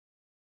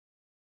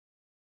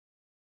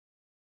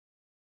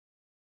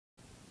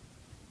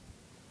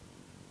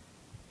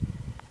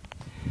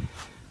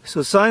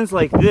So signs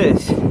like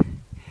this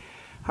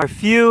are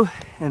few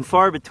and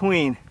far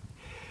between,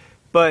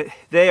 but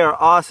they are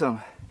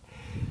awesome.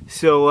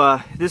 So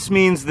this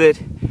means that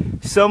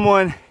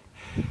someone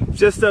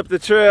just up the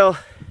trail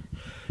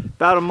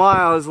about a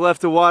mile has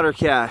left a water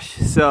cache.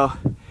 So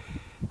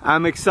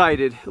I'm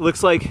excited.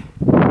 Looks like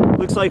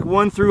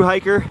one through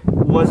hiker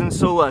wasn't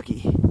so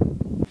lucky.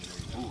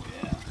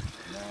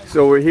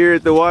 So we're here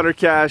at the water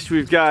cache.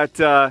 We've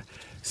got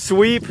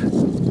sweep,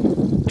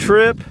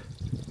 trip,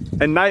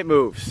 and night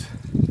moves.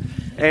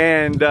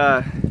 And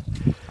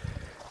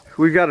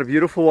we've got a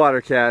beautiful water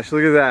cache.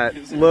 Look at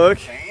that. Look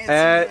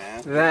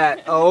at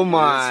that. Oh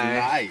my.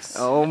 Nice.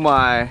 Oh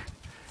my.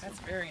 That's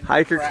very nice.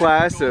 Hiker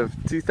class of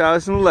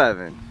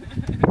 2011.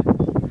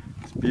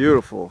 It's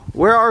beautiful.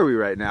 Where are we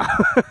right now?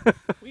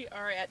 We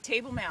are at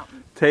Table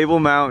Mountain.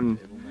 Table Mountain.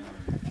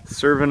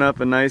 Serving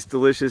up a nice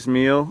delicious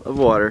meal of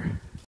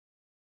water.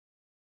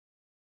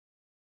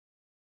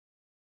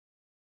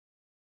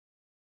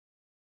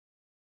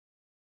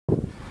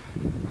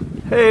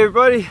 Hey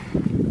everybody,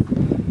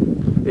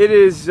 it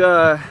is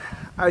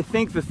I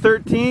think the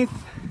 13th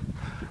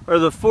or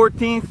the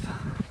 14th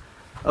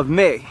of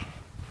May,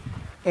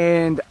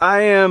 and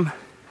I am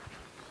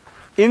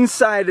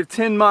inside of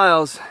 10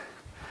 miles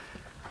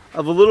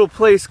of a little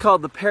place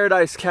called the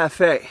Paradise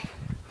Cafe.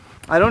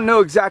 I don't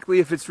know exactly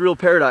if it's real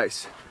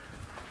paradise,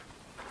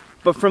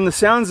 but from the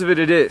sounds of it,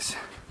 it is.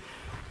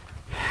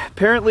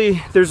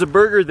 Apparently there's a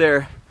burger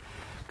there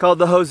called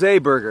the Jose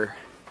Burger.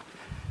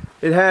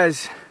 It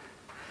has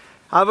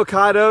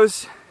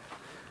avocados,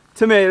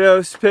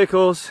 tomatoes,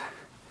 pickles,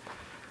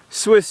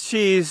 Swiss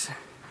cheese,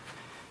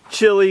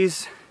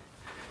 chilies,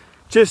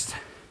 just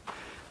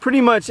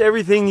pretty much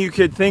everything you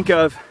could think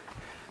of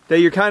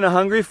that you're kind of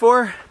hungry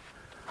for,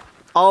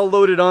 all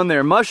loaded on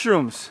there.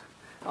 Mushrooms.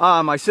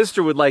 My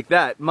sister would like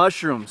that.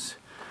 Mushrooms.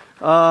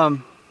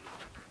 But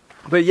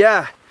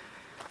yeah,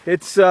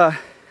 it's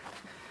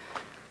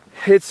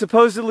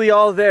supposedly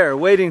all there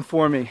waiting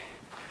for me.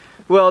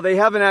 Well, they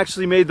haven't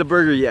actually made the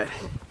burger yet.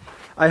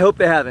 I hope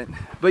they haven't.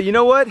 But you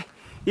know what?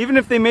 Even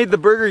if they made the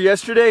burger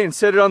yesterday and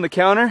set it on the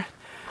counter,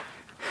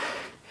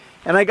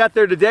 and I got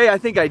there today, I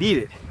think I'd eat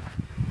it.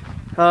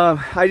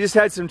 I just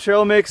had some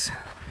trail mix,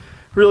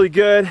 really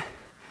good.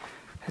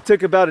 I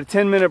took about a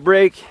 10-minute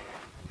break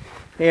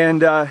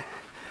and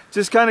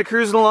just kind of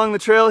cruising along the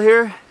trail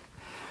here.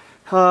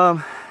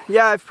 Yeah,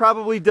 I've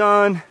probably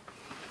done,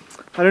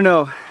 I don't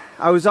know,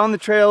 I was on the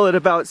trail at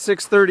about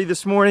 6:30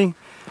 this morning,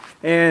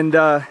 and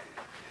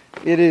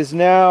it is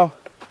now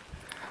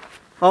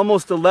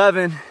almost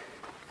 11,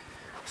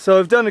 so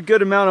I've done a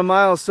good amount of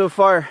miles so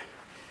far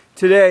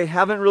today.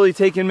 Haven't really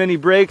taken many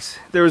breaks.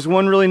 There was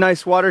one really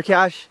nice water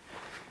cache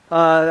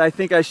I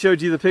think I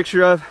showed you the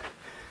picture of.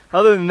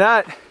 Other than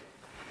that,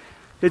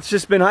 it's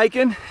just been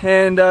hiking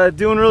and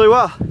doing really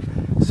well.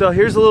 So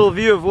here's a little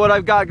view of what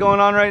I've got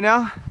going on right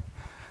now.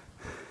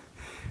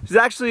 It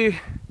actually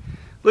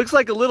looks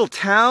like a little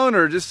town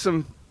or just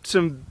some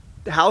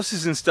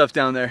houses and stuff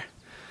down there.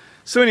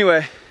 So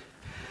anyway,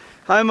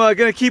 I'm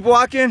gonna keep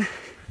walking.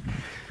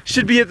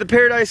 Should be at the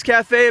Paradise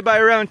Cafe by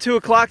around 2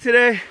 o'clock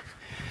today.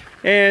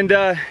 And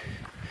that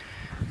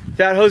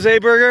Jose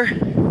Burger,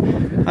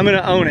 I'm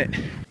gonna own it.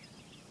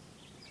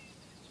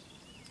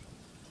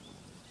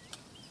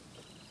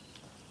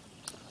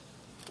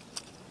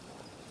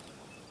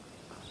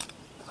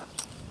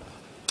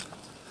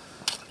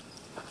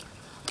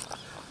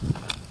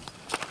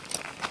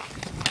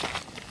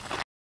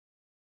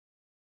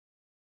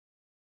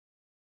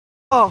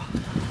 Oh,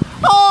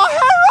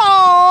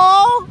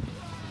 hello!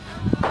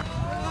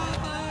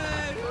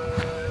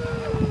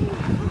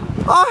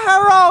 Oh,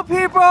 hello,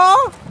 people!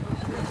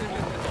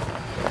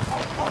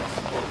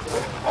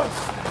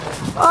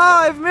 Oh,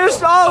 I've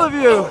missed all of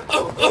you!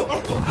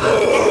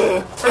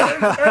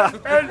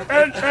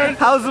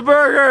 How's the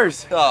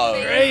burgers?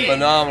 Oh, great.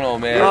 Phenomenal,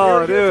 man.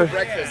 Oh, dude.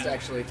 Breakfast,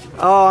 actually.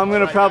 Oh, I'm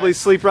gonna probably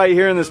sleep right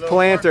here in this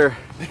planter.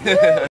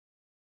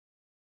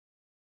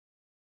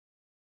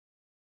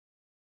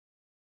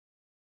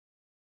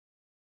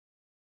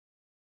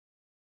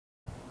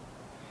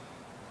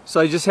 So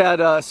I just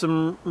had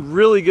some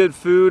really good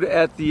food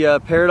at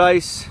the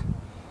Paradise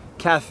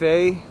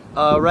Cafe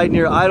right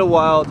near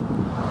Idlewild,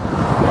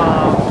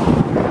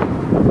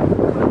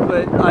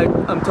 but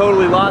I'm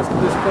totally lost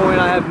at this point.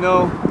 I have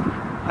no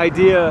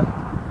idea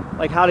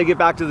like how to get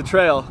back to the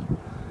trail.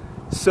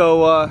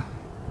 So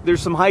there's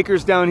some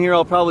hikers down here.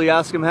 I'll probably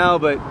ask them how,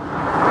 but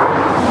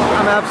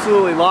I'm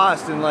absolutely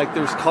lost, and like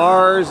there's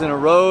cars and a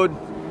road,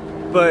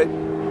 but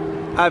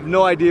I have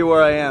no idea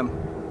where I am.